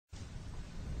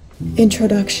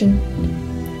Introduction.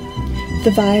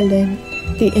 The violin,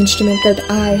 the instrument that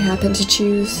I happened to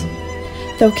choose.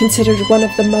 Though considered one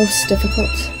of the most difficult,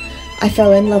 I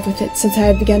fell in love with it since I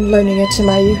had begun learning it in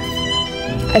my youth.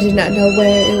 I did not know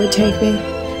where it would take me,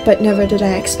 but never did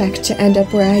I expect to end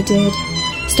up where I did,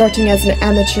 starting as an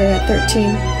amateur at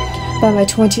 13. By my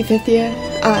 25th year,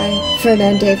 I,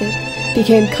 Fernand David,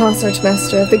 became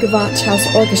concertmaster of the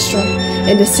Gewandhaus Orchestra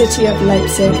in the city of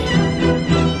Leipzig.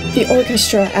 The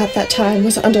orchestra at that time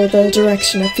was under the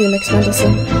direction of Felix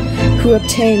Mendelssohn, who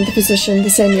obtained the position the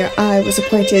same year I was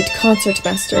appointed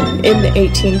concertmaster in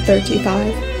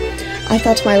 1835. I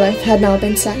thought my life had now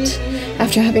been set.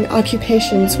 After having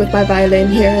occupations with my violin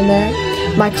here and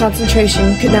there, my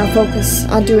concentration could now focus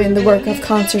on doing the work of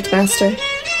concertmaster,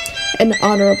 an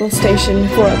honorable station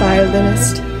for a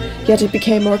violinist. Yet it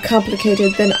became more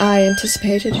complicated than I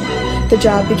anticipated. The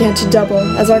job began to double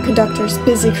as our conductor's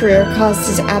busy career caused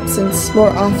his absence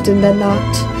more often than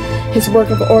not. His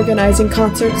work of organizing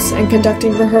concerts and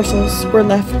conducting rehearsals were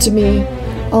left to me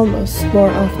almost more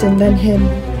often than him.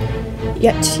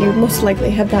 Yet you most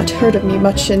likely have not heard of me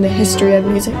much in the history of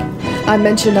music. I'm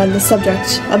mentioned on the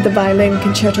subject of the violin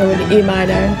concerto in E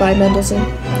minor by Mendelssohn.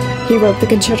 He wrote the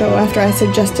concerto after I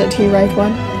suggested he write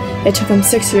one. It took him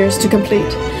 6 years to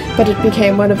complete, but it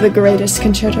became one of the greatest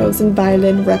concertos in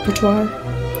violin repertoire.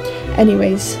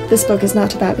 Anyways, this book is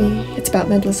not about me, it's about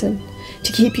Mendelssohn.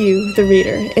 To keep you, the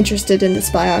reader, interested in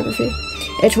this biography,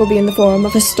 it will be in the form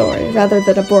of a story rather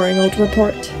than a boring old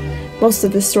report. Most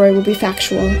of this story will be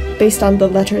factual, based on the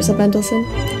letters of Mendelssohn.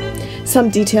 Some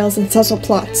details and subtle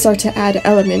plots are to add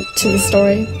element to the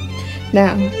story.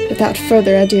 Now, without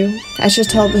further ado, I shall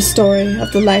tell the story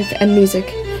of the life and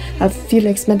music of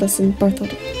Felix Mendelssohn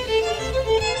Bartholdy.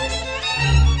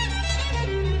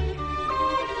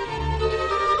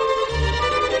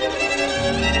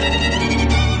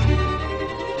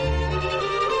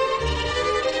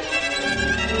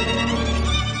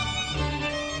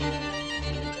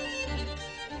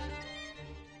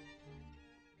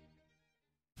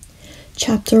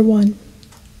 Chapter 1.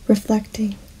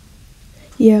 Reflecting.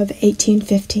 Year of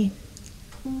 1815.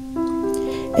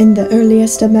 In the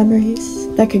earliest of memories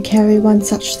that could carry one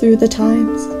such through the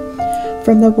times,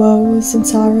 from the woes and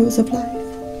sorrows of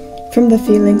life, from the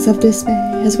feelings of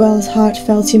dismay as well as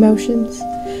heartfelt emotions,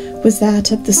 was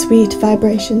that of the sweet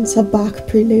vibrations of Bach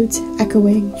preludes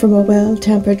echoing from a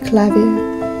well-tempered clavier.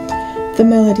 The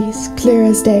melodies, clear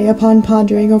as day upon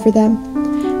pondering over them,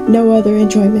 no other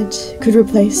enjoyment could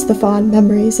replace the fond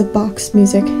memories of Bach's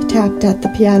music tapped at the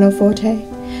pianoforte,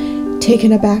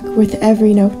 taken aback with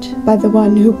every note by the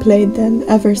one who played them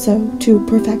ever so to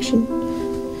perfection.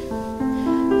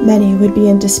 Many would be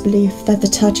in disbelief that the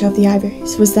touch of the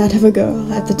ivories was that of a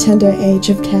girl at the tender age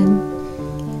of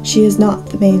 10. She is not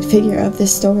the main figure of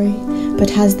this story, but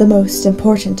has the most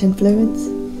important influence.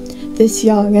 This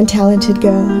young and talented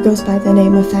girl goes by the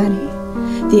name of Fanny,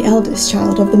 the eldest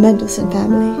child of the Mendelssohn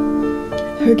family.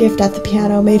 Her gift at the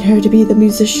piano made her to be the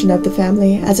musician of the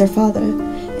family, as her father,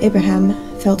 Abraham,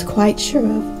 felt quite sure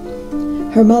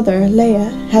of. Her mother, Leah,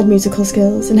 had musical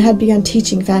skills and had begun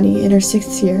teaching Fanny in her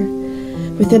 6th year.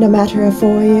 Within a matter of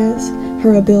 4 years,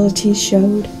 her abilities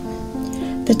showed.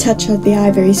 The touch of the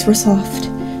ivories were soft,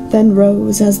 then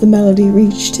rose as the melody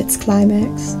reached its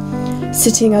climax.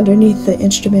 Sitting underneath the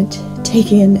instrument,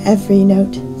 taking in every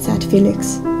note, sat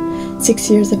Felix, 6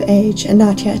 years of age and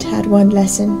not yet had one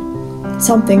lesson.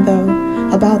 Something, though,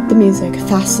 about the music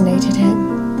fascinated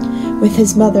him. With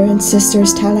his mother and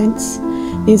sister's talents,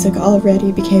 music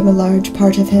already became a large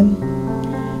part of him.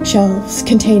 Shelves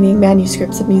containing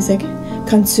manuscripts of music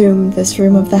consumed this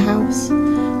room of the house.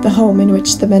 The home in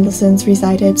which the Mendelssohns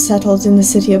resided settled in the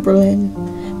city of Berlin,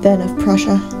 then of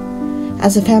Prussia.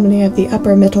 As a family of the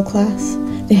upper middle class,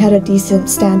 they had a decent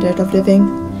standard of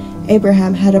living.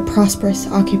 Abraham had a prosperous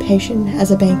occupation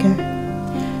as a banker.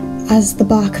 As the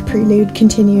Bach prelude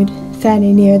continued,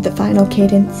 Fanny neared the final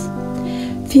cadence.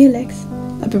 "Felix,"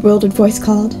 a bewildered voice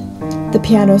called. The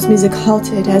piano's music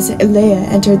halted as Leah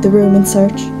entered the room in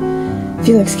search.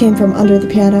 Felix came from under the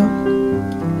piano.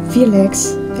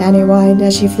 "Felix," Fanny whined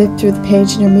as she flipped through the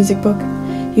page in her music book,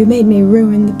 "you made me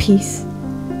ruin the piece."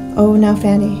 "Oh, now,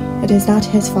 Fanny, it is not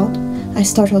his fault. I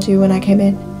startled you when I came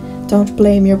in. Don't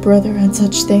blame your brother on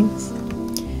such things."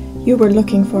 "You were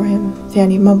looking for him,"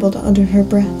 Fanny mumbled under her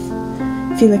breath.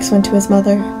 Felix went to his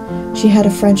mother. She had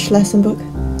a French lesson book.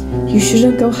 "You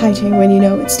shouldn't go hiding when you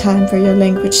know it's time for your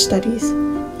language studies.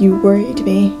 You worried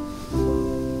me."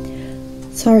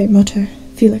 "Sorry, Mutter."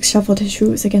 Felix shuffled his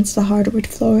shoes against the hardwood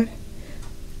floor.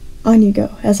 "On you go,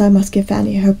 as I must give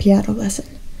Fanny her piano lesson.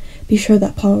 Be sure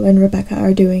that Paul and Rebecca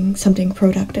are doing something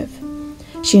productive."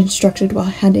 she instructed while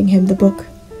handing him the book.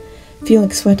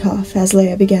 Felix went off as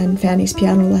Leah began Fanny's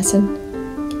piano lesson.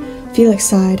 Felix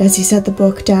sighed as he set the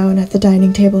book down at the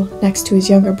dining table next to his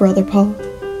younger brother Paul.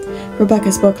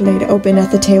 Rebecca's book laid open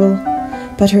at the table,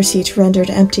 but her seat rendered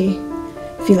empty.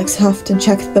 Felix huffed and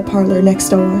checked the parlor next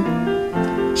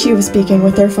door. She was speaking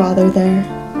with her father there.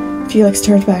 Felix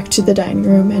turned back to the dining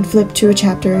room and flipped to a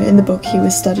chapter in the book he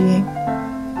was studying.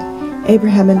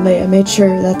 Abraham and Leah made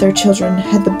sure that their children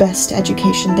had the best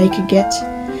education they could get,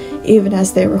 even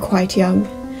as they were quite young.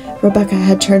 Rebecca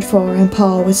had turned 4 and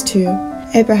Paul was 2.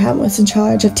 Abraham was in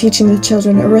charge of teaching the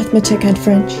children arithmetic and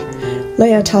French.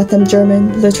 Leah taught them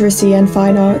German, literacy, and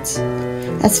fine arts.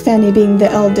 As Fanny being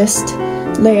the eldest,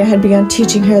 Leah had begun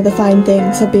teaching her the fine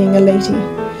things of being a lady.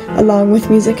 Along with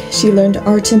music, she learned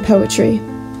art and poetry,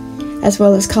 as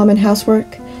well as common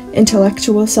housework,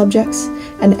 intellectual subjects,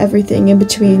 and everything in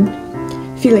between.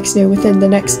 Felix knew within the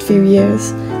next few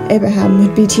years, Abraham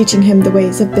would be teaching him the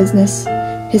ways of business.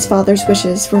 His father's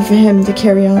wishes were for him to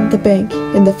carry on the bank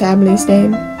in the family's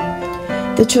name.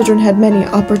 The children had many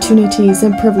opportunities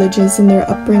and privileges in their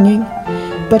upbringing,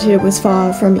 but it was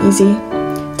far from easy.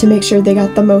 To make sure they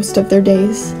got the most of their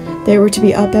days, they were to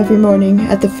be up every morning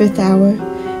at the 5th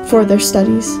hour for their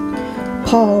studies.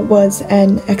 Paul was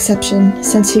an exception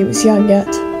since he was young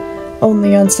yet.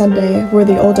 Only on Sunday were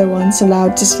the older ones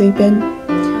allowed to sleep in,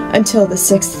 until the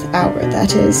 6th hour,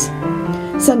 that is.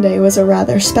 Sunday was a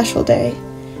rather special day.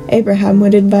 Abraham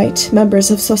would invite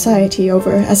members of society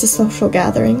over as a social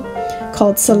gathering,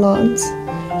 called salons.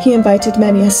 He invited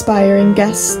many aspiring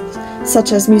guests,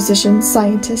 such as musicians,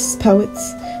 scientists,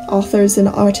 poets, authors, and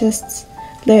artists.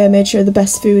 Leah made sure the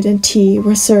best food and tea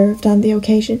were served on the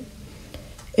occasion.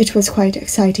 It was quite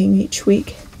exciting each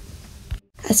week.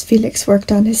 As Felix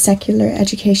worked on his secular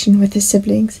education with his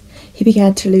siblings, he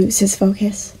began to lose his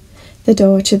focus. The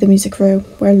door to the music room,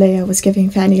 where Leah was giving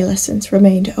Fanny lessons,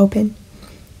 remained open.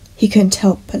 He couldn't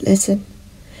help but listen.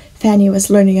 Fanny was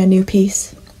learning a new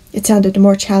piece. It sounded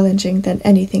more challenging than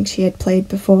anything she had played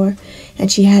before,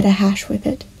 and she had a hash with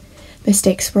it.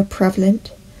 Mistakes were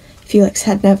prevalent. Felix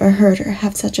had never heard her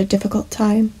have such a difficult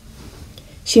time.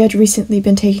 She had recently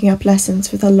been taking up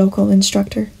lessons with a local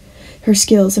instructor. Her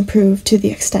skills improved to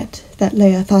the extent that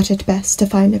Leah thought it best to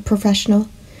find a professional.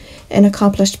 An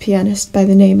accomplished pianist by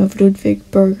the name of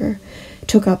Ludwig Berger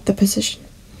took up the position.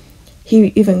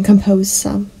 He even composed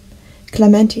some.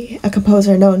 Clementi, a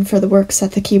composer known for the works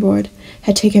at the keyboard,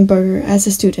 had taken Berger as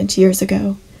a student years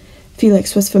ago.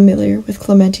 Felix was familiar with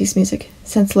Clementi's music,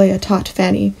 since Leah taught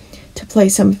Fanny to play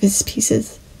some of his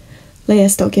pieces. Leah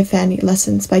still gave Fanny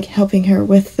lessons by helping her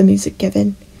with the music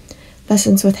given.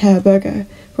 Lessons with Herr Berger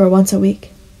were once a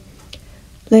week.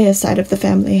 Leah's side of the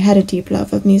family had a deep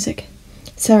love of music.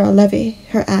 Sarah Levy,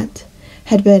 her aunt,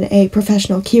 had been a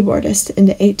professional keyboardist in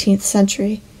the 18th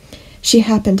century. She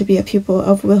happened to be a pupil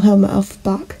of Wilhelm of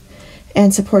Bach,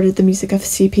 and supported the music of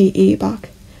C.P.E. Bach,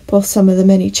 both some of the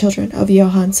many children of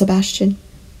Johann Sebastian.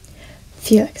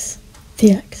 Felix,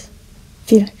 Felix,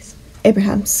 Felix,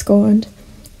 Abraham scorned.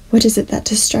 What is it that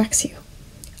distracts you?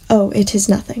 Oh, it is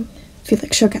nothing.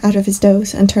 Felix shook out of his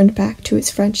doze and turned back to his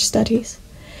French studies.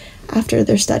 After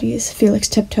their studies, Felix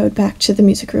tiptoed back to the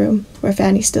music room, where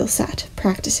Fanny still sat,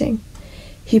 practicing.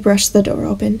 He brushed the door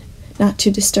open, not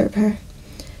to disturb her.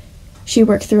 She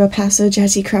worked through a passage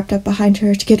as he crept up behind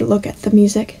her to get a look at the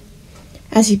music.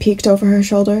 As he peeked over her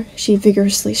shoulder, she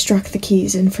vigorously struck the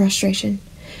keys in frustration.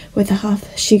 With a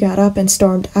huff, she got up and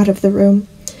stormed out of the room,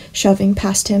 shoving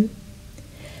past him.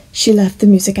 She left the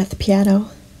music at the piano.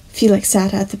 Felix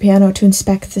sat at the piano to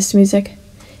inspect this music.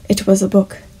 It was a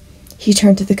book. He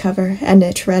turned to the cover, and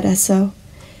it read as so.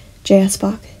 J.S.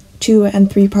 Bach, 2- and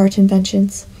 3-part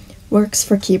inventions, works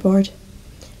for keyboard.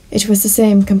 It was the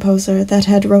same composer that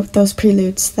had wrote those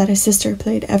preludes that his sister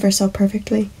played ever so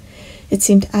perfectly. It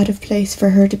seemed out of place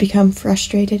for her to become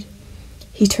frustrated.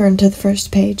 He turned to the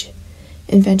first page.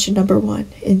 Invention number 1,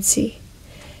 in C.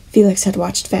 Felix had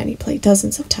watched Fanny play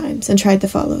dozens of times and tried to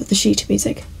follow the sheet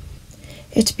music.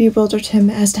 It bewildered him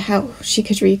as to how she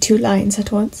could read 2 lines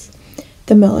at once.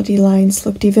 The melody lines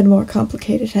looked even more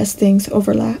complicated as things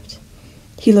overlapped.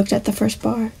 He looked at the first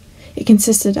bar. It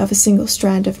consisted of a single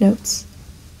strand of notes.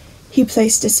 He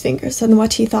placed his fingers on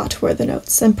what he thought were the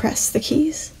notes and pressed the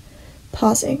keys.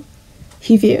 Pausing,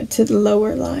 he veered to the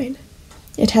lower line.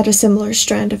 It had a similar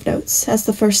strand of notes as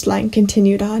the first line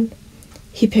continued on.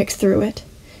 He picked through it.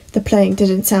 The playing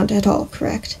didn't sound at all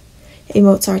correct. A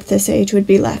Mozart this age would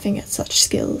be laughing at such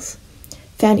skills.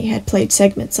 Fanny had played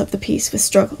segments of the piece with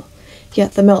struggle,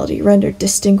 yet the melody rendered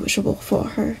distinguishable for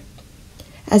her.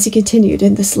 As he continued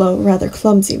in the slow, rather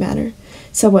clumsy manner,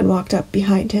 someone walked up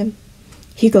behind him.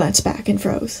 He glanced back and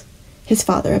froze. His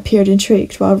father appeared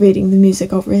intrigued while reading the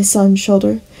music over his son's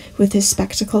shoulder with his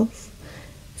spectacles.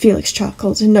 Felix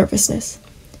chuckled in nervousness.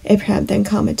 Abraham then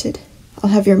commented, "I'll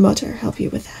have your mother help you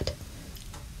with that."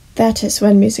 That is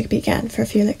when music began for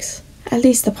Felix, at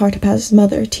least the part about his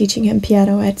mother teaching him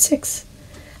piano at 6.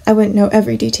 I wouldn't know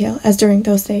every detail, as during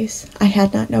those days I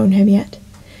had not known him yet.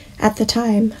 At the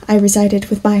time, I resided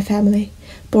with my family,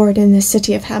 born in the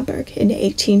city of Hamburg in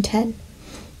 1810.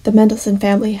 The Mendelssohn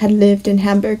family had lived in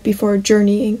Hamburg before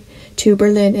journeying to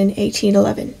Berlin in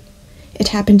 1811. It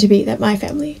happened to be that my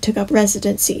family took up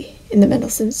residency in the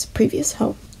Mendelssohn's previous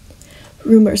home.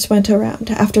 Rumors went around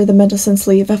after the Mendelssohn's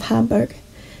leave of Hamburg.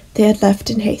 They had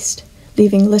left in haste,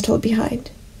 leaving little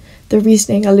behind. The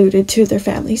reasoning alluded to their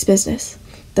family's business,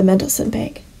 the Mendelssohn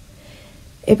Bank.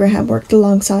 Abraham worked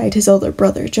alongside his older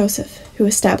brother Joseph, who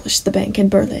established the bank in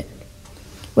Berlin.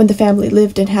 When the family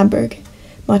lived in Hamburg,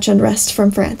 much unrest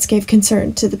from France gave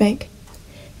concern to the bank.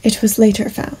 It was later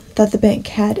found that the bank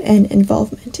had an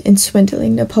involvement in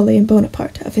swindling Napoleon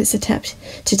Bonaparte of his attempt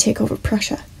to take over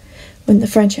Prussia. When the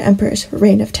French Emperor's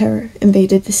reign of terror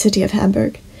invaded the city of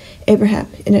Hamburg, Abraham,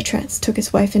 in a trance, took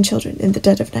his wife and children in the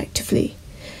dead of night to flee.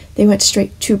 They went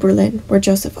straight to Berlin, where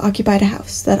Joseph occupied a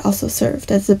house that also served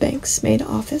as the bank's main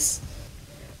office.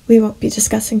 We won't be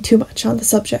discussing too much on the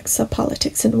subjects of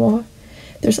politics and war.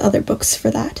 There's other books for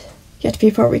that. Yet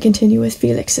before we continue with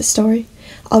Felix's story,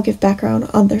 I'll give background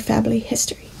on their family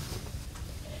history.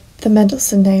 The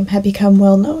Mendelssohn name had become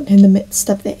well known in the midst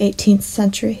of the 18th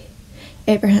century.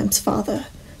 Abraham's father,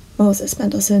 Moses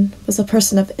Mendelssohn, was a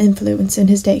person of influence in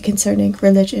his day concerning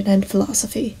religion and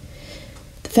philosophy.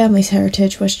 The family's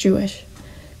heritage was Jewish.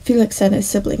 Felix and his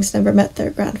siblings never met their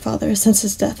grandfather since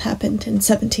his death happened in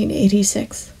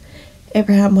 1786.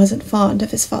 Abraham wasn't fond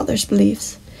of his father's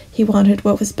beliefs. He wanted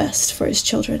what was best for his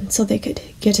children so they could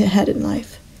get ahead in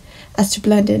life. As to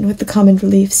blend in with the common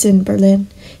beliefs in Berlin,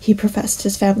 he professed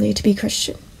his family to be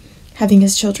Christian, having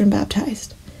his children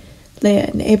baptized. Leah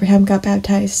and Abraham got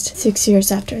baptized 6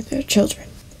 years after their children.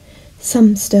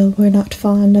 Some still were not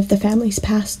fond of the family's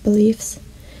past beliefs,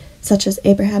 such as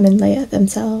Abraham and Leah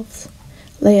themselves.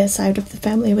 Leah's side of the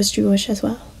family was Jewish as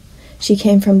well. She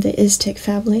came from the Iztec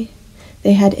family.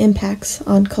 They had impacts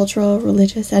on cultural,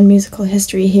 religious, and musical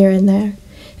history here and there.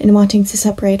 In wanting to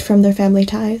separate from their family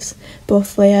ties,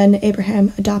 both Leah and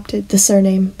Abraham adopted the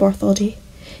surname Bartholdy.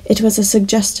 It was a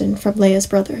suggestion from Leah's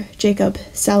brother, Jacob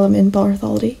Salomon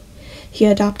Bartholdy. He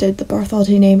adopted the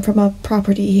Bartholdy name from a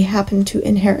property he happened to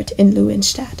inherit in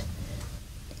Leuenstadt.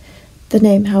 The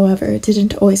name, however,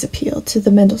 didn't always appeal to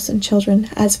the Mendelssohn children,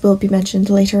 as will be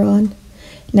mentioned later on.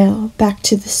 Now, back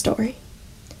to the story.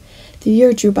 The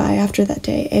year drew by after that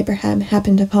day Abraham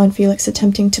happened upon Felix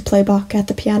attempting to play Bach at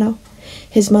the piano.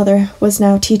 His mother was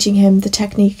now teaching him the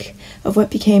technique of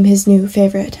what became his new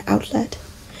favorite outlet.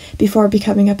 Before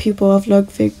becoming a pupil of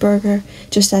Ludwig Berger,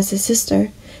 just as his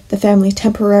sister, the family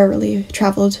temporarily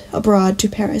traveled abroad to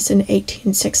Paris in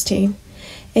 1816.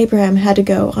 Abraham had to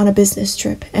go on a business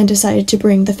trip and decided to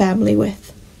bring the family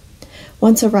with.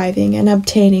 Once arriving and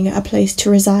obtaining a place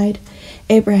to reside,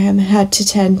 Abraham had to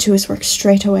tend to his work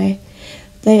straight away.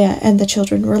 Leah and the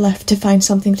children were left to find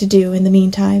something to do in the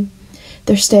meantime.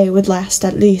 Their stay would last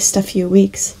at least a few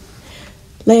weeks.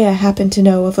 Leah happened to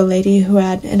know of a lady who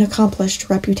had an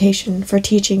accomplished reputation for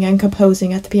teaching and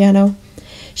composing at the piano.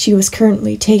 She was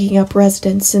currently taking up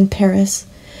residence in Paris.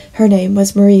 Her name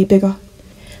was Marie Bigot.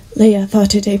 Leah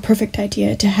thought it a perfect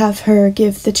idea to have her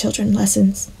give the children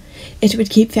lessons. It would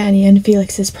keep Fanny and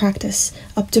Felix's practice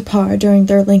up to par during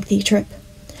their lengthy trip.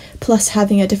 Plus,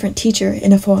 having a different teacher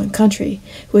in a foreign country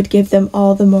would give them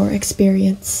all the more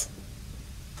experience.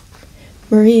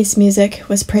 Marie's music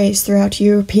was praised throughout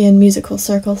European musical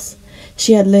circles.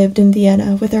 She had lived in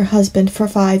Vienna with her husband for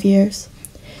 5 years.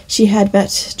 She had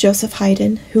met Joseph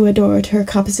Haydn, who adored her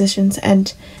compositions,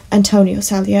 and Antonio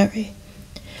Salieri.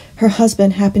 Her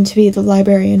husband happened to be the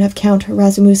librarian of Count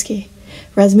Razumiski.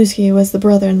 Razumiski was the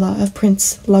brother-in-law of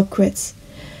Prince Lobkowitz.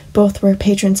 Both were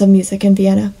patrons of music in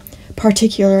Vienna,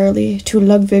 particularly to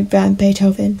Ludwig van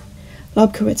Beethoven.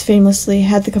 Lobkowitz famously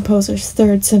had the composer's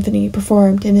Third Symphony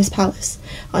performed in his palace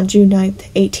on June 9,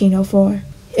 1804.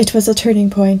 It was a turning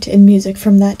point in music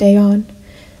from that day on.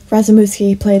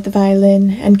 Razumiski played the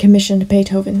violin and commissioned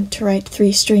Beethoven to write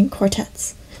 3-string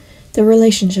quartets. The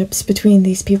relationships between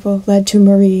these people led to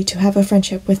Marie to have a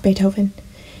friendship with Beethoven.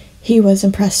 He was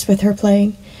impressed with her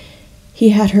playing.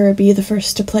 He had her be the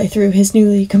first to play through his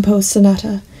newly composed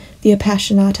sonata, the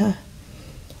Appassionata.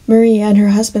 Marie and her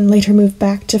husband later moved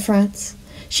back to France.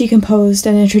 She composed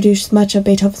and introduced much of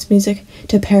Beethoven's music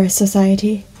to Paris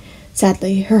society.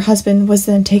 Sadly, her husband was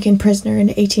then taken prisoner in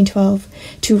 1812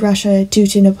 to Russia due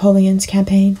to Napoleon's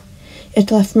campaign.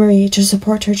 It left Marie to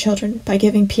support her children by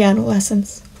giving piano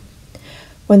lessons.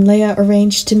 When Leah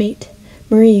arranged to meet,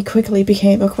 Marie quickly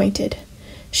became acquainted.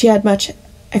 She had much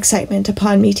excitement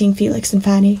upon meeting Felix and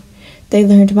Fanny. They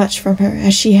learned much from her,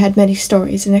 as she had many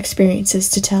stories and experiences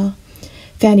to tell.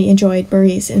 Fanny enjoyed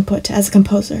Marie's input as a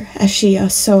composer, as she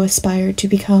so aspired to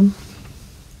become.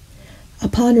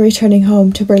 Upon returning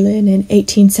home to Berlin in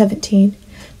 1817,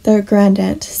 their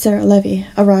grandaunt, Sarah Levy,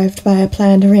 arrived by a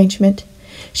planned arrangement.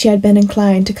 She had been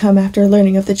inclined to come after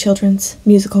learning of the children's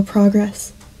musical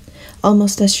progress.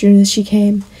 Almost as soon as she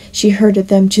came, she herded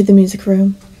them to the music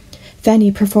room.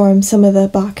 Fanny performed some of the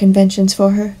Bach inventions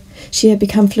for her. She had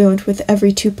become fluent with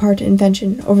every two-part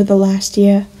invention over the last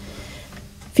year.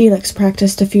 Felix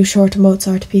practiced a few short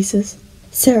Mozart pieces.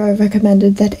 Sarah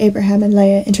recommended that Abraham and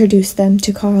Leah introduce them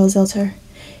to Karl Zelter.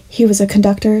 He was a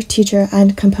conductor, teacher,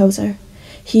 and composer.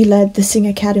 He led the Sing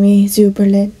Academy zu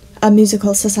Berlin, a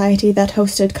musical society that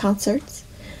hosted concerts.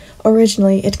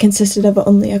 Originally, it consisted of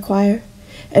only a choir.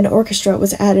 An orchestra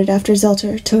was added after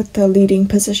Zelter took the leading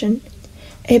position.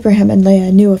 Abraham and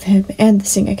Leah knew of him and the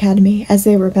Sing Academy, as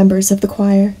they were members of the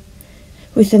choir.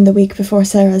 Within the week before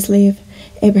Sarah's leave,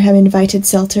 Abraham invited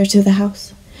Zelter to the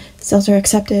house. Zelter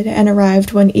accepted and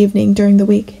arrived one evening during the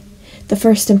week. The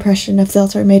first impression of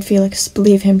Zelter made Felix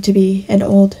believe him to be an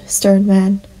old, stern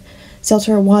man.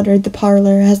 Zelter wandered the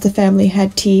parlor as the family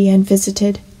had tea and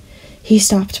visited. He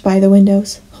stopped by the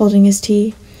windows, holding his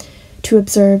tea, to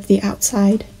observe the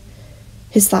outside.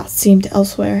 His thoughts seemed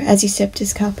elsewhere as he sipped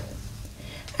his cup.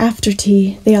 After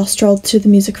tea, they all strolled to the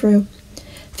music room.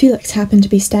 Felix happened to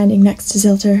be standing next to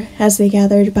Zelter as they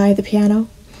gathered by the piano.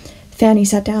 Fanny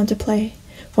sat down to play.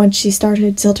 Once she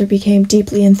started, Zelter became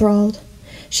deeply enthralled.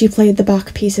 She played the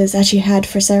Bach pieces as she had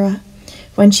for Sarah.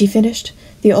 When she finished,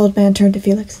 the old man turned to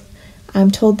Felix.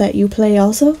 "I'm told that you play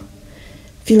also?"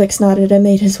 Felix nodded and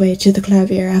made his way to the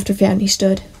clavier after Fanny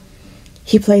stood.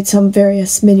 He played some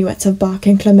various minuets of Bach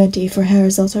and Clementi for Herr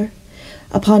Zelter.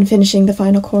 Upon finishing the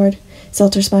final chord,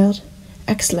 Zelter smiled.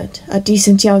 "Excellent, a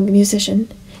decent young musician."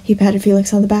 He patted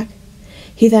Felix on the back.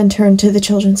 He then turned to the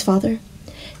children's father.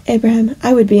 "Abraham,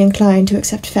 I would be inclined to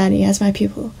accept Fanny as my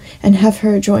pupil, and have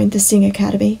her join the Sing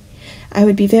Academy. I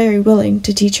would be very willing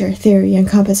to teach her theory and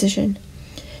composition.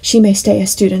 She may stay a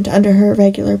student under her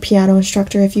regular piano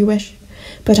instructor if you wish,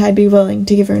 but I'd be willing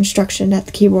to give her instruction at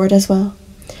the keyboard as well.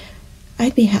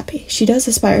 I'd be happy. She does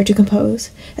aspire to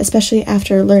compose, especially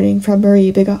after learning from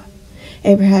Marie Bigot."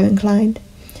 Abraham inclined.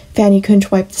 Fanny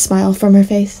couldn't wipe the smile from her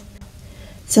face.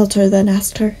 Zelter then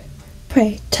asked her,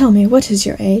 "Pray, tell me, what is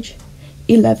your age?"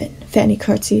 11, Fanny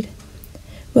curtsied.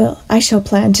 "Well, I shall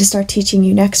plan to start teaching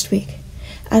you next week.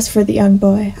 As for the young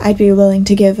boy, I'd be willing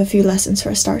to give a few lessons for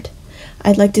a start.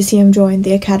 I'd like to see him join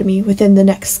the academy within the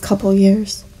next couple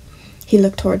years." He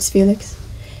looked towards Felix.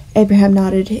 Abraham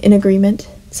nodded in agreement.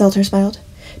 Zelter smiled.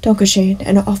 "Dankeschön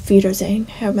and auf Wiedersehen,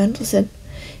 Herr Mendelssohn."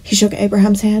 He shook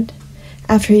Abraham's hand.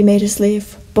 After he made his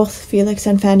leave, both Felix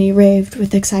and Fanny raved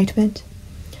with excitement.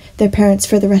 Their parents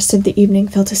for the rest of the evening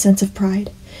felt a sense of pride.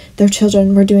 Their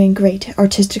children were doing great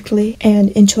artistically and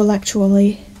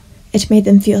intellectually. It made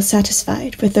them feel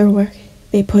satisfied with their work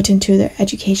they put into their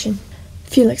education.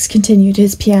 Felix continued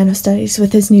his piano studies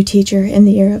with his new teacher in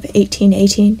the year of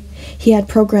 1818. He had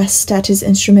progressed at his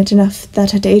instrument enough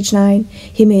that at age 9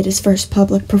 he made his first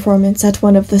public performance at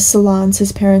one of the salons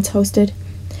his parents hosted.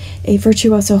 A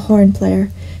virtuoso horn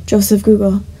player, Joseph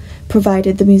Gugel,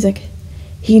 provided the music.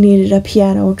 He needed a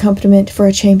piano accompaniment for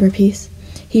a chamber piece.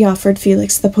 He offered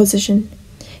Felix the position.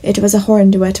 It was a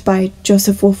horn duet by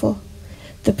Joseph Wuffel.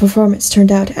 The performance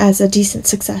turned out as a decent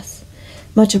success.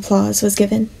 Much applause was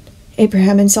given.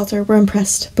 Abraham and Zelter were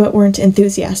impressed, but weren't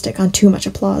enthusiastic on too much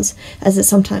applause, as it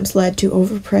sometimes led to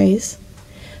overpraise.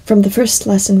 From the first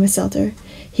lesson with Zelter,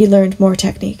 he learned more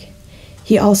technique.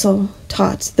 He also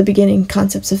taught the beginning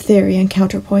concepts of theory and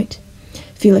counterpoint.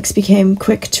 Felix became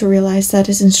quick to realize that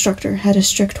his instructor had a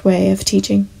strict way of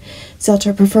teaching.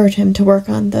 Zelter preferred him to work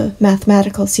on the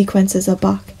mathematical sequences of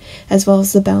Bach, as well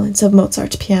as the balance of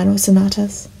Mozart's piano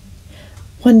sonatas.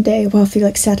 One day, while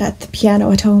Felix sat at the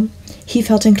piano at home, he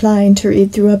felt inclined to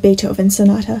read through a Beethoven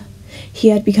sonata. He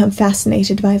had become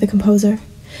fascinated by the composer.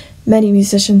 Many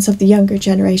musicians of the younger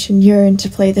generation yearned to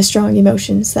play the strong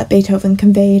emotions that Beethoven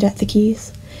conveyed at the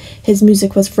keys. His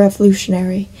music was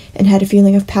revolutionary and had a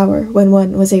feeling of power when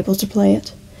one was able to play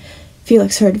it.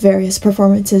 Felix heard various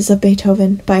performances of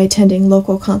Beethoven by attending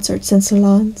local concerts and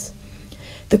salons.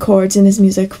 The chords in his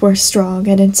music were strong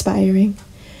and inspiring.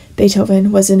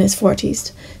 Beethoven was in his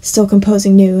 40s, still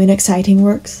composing new and exciting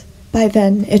works. By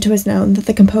then, it was known that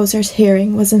the composer's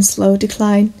hearing was in slow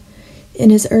decline. In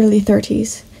his early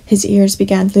 30s, his ears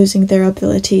began losing their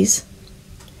abilities.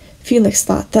 Felix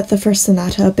thought that the first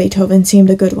sonata of Beethoven seemed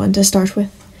a good one to start with.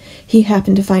 He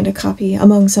happened to find a copy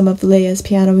among some of Leah's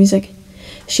piano music.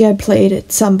 She had played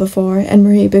it some before, and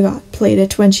Marie Bigot played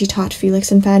it when she taught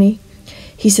Felix and Fanny.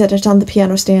 He set it on the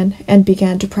piano stand and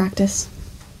began to practice.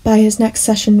 By his next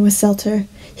session with Zelter,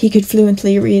 he could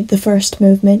fluently read the first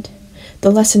movement.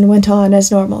 The lesson went on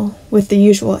as normal, with the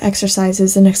usual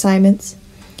exercises and assignments.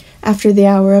 After the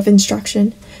hour of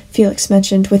instruction, Felix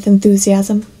mentioned with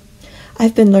enthusiasm,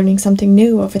 "I've been learning something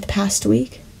new over the past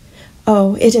week."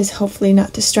 "Oh, it is hopefully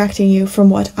not distracting you from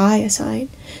what I assign."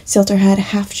 Zelter had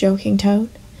a half-joking tone.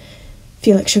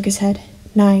 Felix shook his head.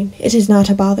 "Nein, it is not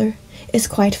a bother. It's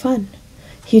quite fun."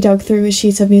 He dug through his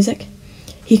sheets of music.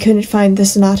 He couldn't find the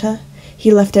sonata.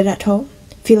 He left it at home.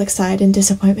 Felix sighed in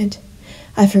disappointment.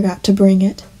 "I forgot to bring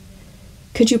it."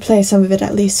 "Could you play some of it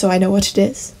at least so I know what it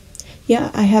is?" "Yeah,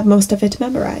 I have most of it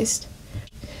memorized."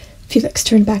 Felix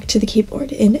turned back to the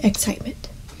keyboard in excitement.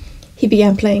 He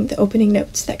began playing the opening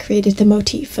notes that created the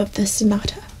motif of the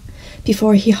sonata.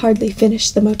 Before he hardly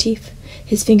finished the motif,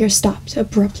 his fingers stopped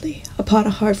abruptly upon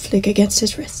a hard flick against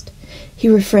his wrist. He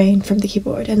refrained from the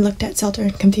keyboard and looked at Zelter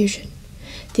in confusion.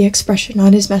 The expression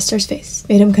on his master's face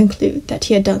made him conclude that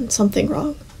he had done something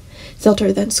wrong.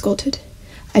 Zelter then scolded,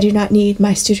 "I do not need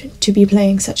my student to be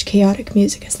playing such chaotic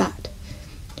music as that."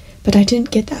 "But I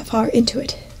didn't get that far into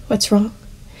it. What's wrong?"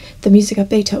 "The music of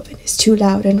Beethoven is too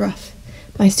loud and rough.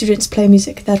 My students play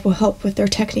music that will help with their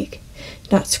technique,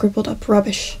 not scribbled up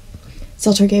rubbish."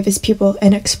 Zelter gave his pupil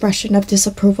an expression of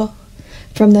disapproval.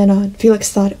 From then on, Felix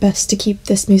thought it best to keep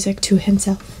this music to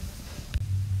himself.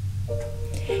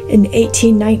 In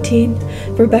 1819,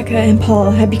 Rebecca and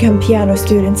Paul had become piano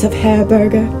students of Herr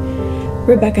Berger.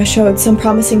 Rebecca showed some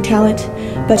promising talent,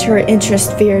 but her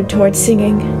interest veered towards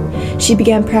singing. She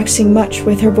began practicing much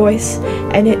with her voice,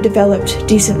 and it developed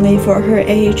decently for her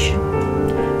age.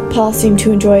 Paul seemed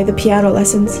to enjoy the piano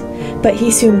lessons, but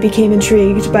he soon became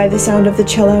intrigued by the sound of the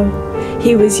cello.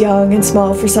 He was young and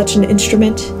small for such an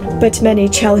instrument, but many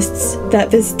cellists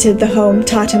that visited the home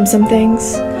taught him some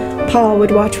things. Paul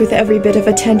would watch with every bit of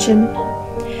attention.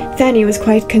 Fanny was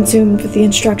quite consumed with the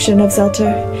instruction of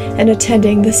Zelter and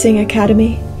attending the Sing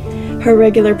Academy. Her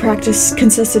regular practice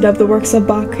consisted of the works of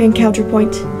Bach and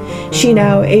counterpoint. She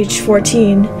now, aged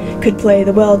 14, could play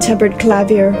the Well-Tempered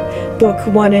Clavier, Book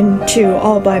 1 and 2,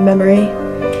 all by memory.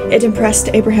 It impressed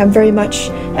Abraham very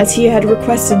much, as he had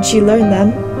requested she learn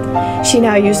them. She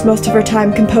now used most of her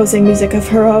time composing music of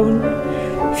her own.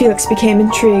 Felix became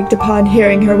intrigued upon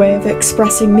hearing her way of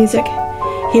expressing music.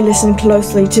 He listened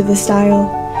closely to the style.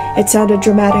 It sounded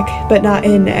dramatic, but not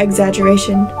in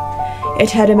exaggeration. It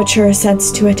had a mature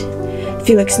sense to it.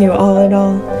 Felix knew all in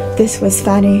all, this was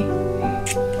Fanny.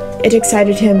 It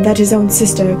excited him that his own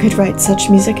sister could write such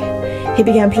music. He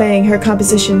began playing her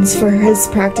compositions for his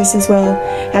practice as well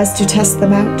as to test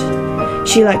them out.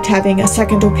 She liked having a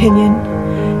second opinion.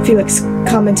 Felix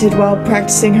commented while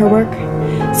practicing her work,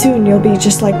 "Soon you'll be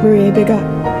just like Marie Bigot.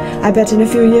 I bet in a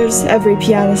few years every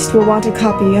pianist will want a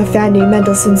copy of Fanny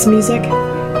Mendelssohn's music."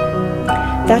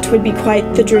 That would be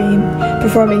quite the dream,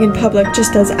 performing in public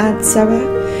just as Aunt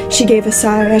Sarah. She gave a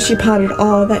sigh as she pondered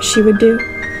all that she would do.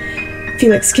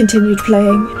 Felix continued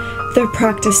playing. Their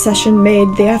practice session made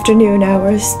the afternoon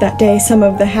hours that day some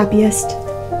of the happiest.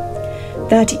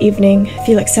 That evening,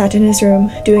 Felix sat in his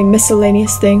room, doing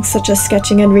miscellaneous things such as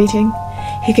sketching and reading.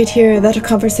 He could hear that a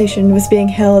conversation was being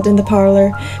held in the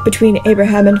parlor between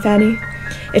Abraham and Fanny.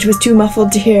 It was too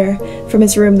muffled to hear from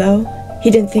his room, though. He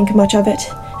didn't think much of it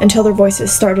until their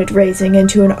voices started raising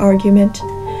into an argument.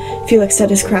 Felix set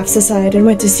his crafts aside and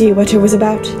went to see what it was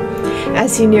about.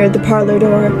 As he neared the parlor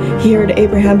door, he heard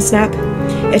Abraham snap,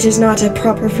 "It is not a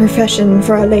proper profession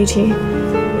for a lady."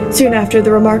 Soon after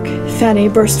the remark, Fanny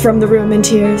burst from the room in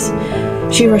tears.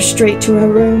 She rushed straight to her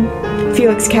room.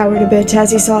 Felix cowered a bit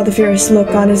as he saw the fierce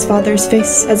look on his father's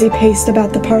face as he paced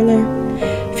about the parlor.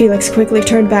 Felix quickly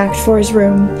turned back for his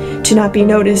room, to not be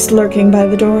noticed lurking by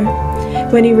the door.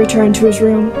 When he returned to his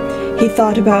room, he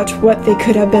thought about what they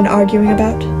could have been arguing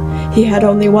about. He had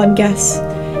only one guess.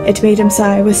 It made him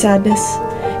sigh with sadness.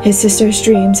 His sister's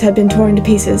dreams had been torn to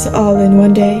pieces all in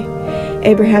one day.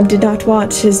 Abraham did not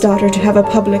want his daughter to have a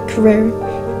public career.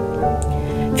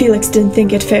 Felix didn't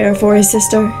think it fair for his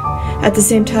sister. At the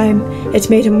same time, it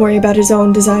made him worry about his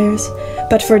own desires,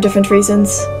 but for different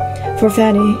reasons. For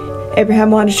Fanny,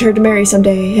 Abraham wanted her to marry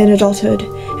someday in adulthood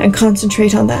and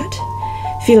concentrate on that.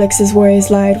 Felix's worries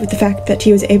lied with the fact that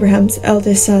he was Abraham's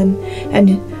eldest son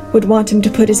and would want him to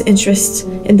put his interests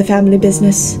in the family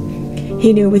business.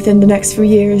 He knew within the next few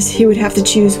years he would have to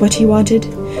choose what he wanted,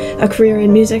 a career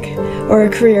in music or a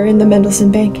career in the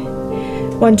Mendelssohn Bank.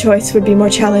 One choice would be more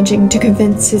challenging to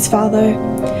convince his father.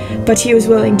 but he was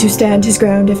willing to stand his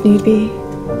ground if need be.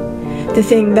 The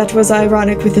thing that was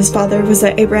ironic with his father was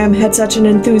that Abraham had such an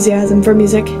enthusiasm for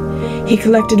music. He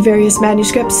collected various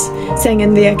manuscripts, sang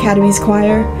in the Academy's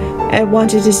choir, and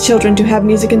wanted his children to have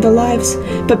music in their lives,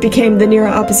 but became the near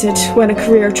opposite when a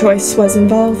career choice was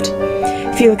involved.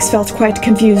 Felix felt quite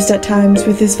confused at times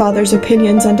with his father's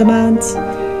opinions and demands.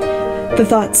 The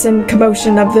thoughts and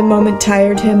commotion of the moment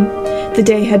tired him. The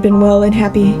day had been well and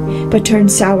happy, but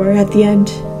turned sour at the end.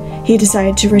 He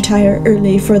decided to retire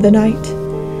early for the night.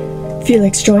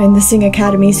 Felix joined the Sing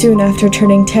Academy soon after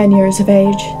turning 10 years of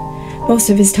age. Most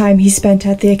of his time he spent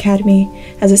at the Academy,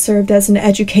 as it served as an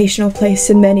educational place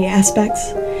in many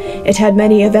aspects. It had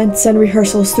many events and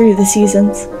rehearsals through the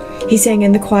seasons. He sang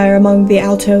in the choir among the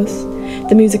altos.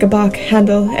 The music of Bach,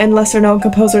 Handel, and lesser-known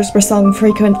composers were sung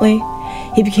frequently.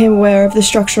 He became aware of the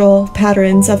structural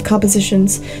patterns of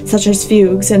compositions, such as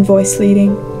fugues and voice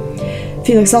leading.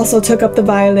 Felix also took up the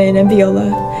violin and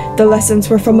viola. The lessons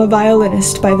were from a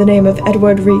violinist by the name of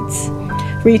Edward Reitz.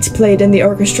 Reitz played in the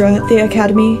orchestra at the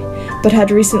Academy, but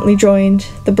had recently joined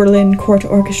the Berlin Court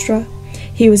Orchestra.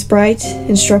 He was bright,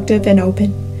 instructive, and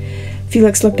open.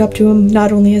 Felix looked up to him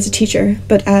not only as a teacher,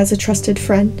 but as a trusted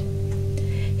friend.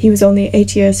 He was only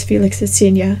 8 years Felix's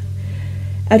senior.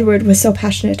 Edward was so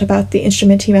passionate about the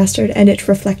instrument he mastered, and it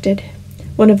reflected.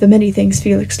 One of the many things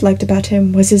Felix liked about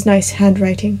him was his nice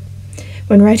handwriting.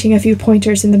 When writing a few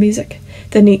pointers in the music,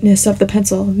 the neatness of the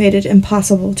pencil made it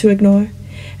impossible to ignore.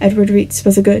 Edward Reitz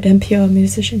was a good and pure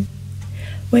musician.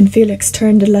 When Felix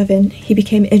turned 11, he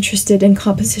became interested in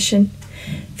composition.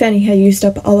 Fanny had used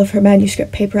up all of her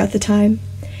manuscript paper at the time.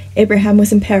 Abraham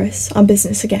was in Paris on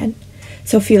business again,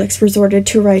 so Felix resorted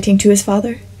to writing to his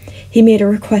father. He made a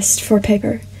request for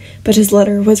paper, but his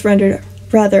letter was rendered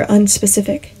rather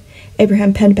unspecific.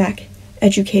 Abraham penned back,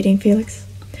 educating Felix.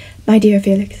 "My dear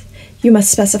Felix, you must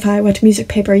specify what music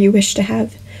paper you wish to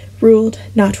have. Ruled,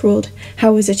 not ruled.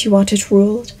 How is it you want it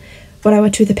ruled? When I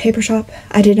went to the paper shop,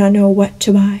 I did not know what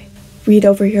to buy. Read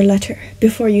over your letter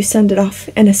before you send it off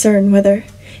and discern whether,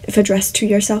 if addressed to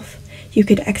yourself, you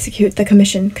could execute the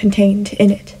commission contained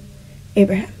in it.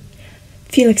 Abraham."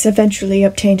 Felix eventually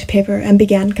obtained paper and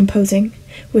began composing,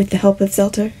 with the help of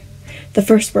Zelter. The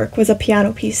first work was a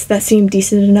piano piece that seemed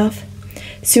decent enough.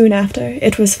 Soon after,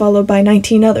 it was followed by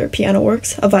 19 other piano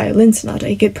works, a violin sonata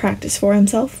he could practice for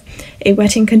himself, a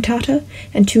wedding cantata,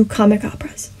 and 2 comic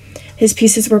operas. His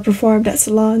pieces were performed at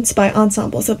salons by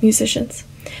ensembles of musicians.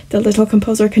 The little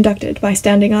composer conducted by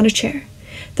standing on a chair.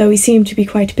 Though he seemed to be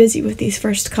quite busy with these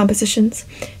first compositions,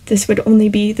 this would only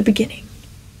be the beginning.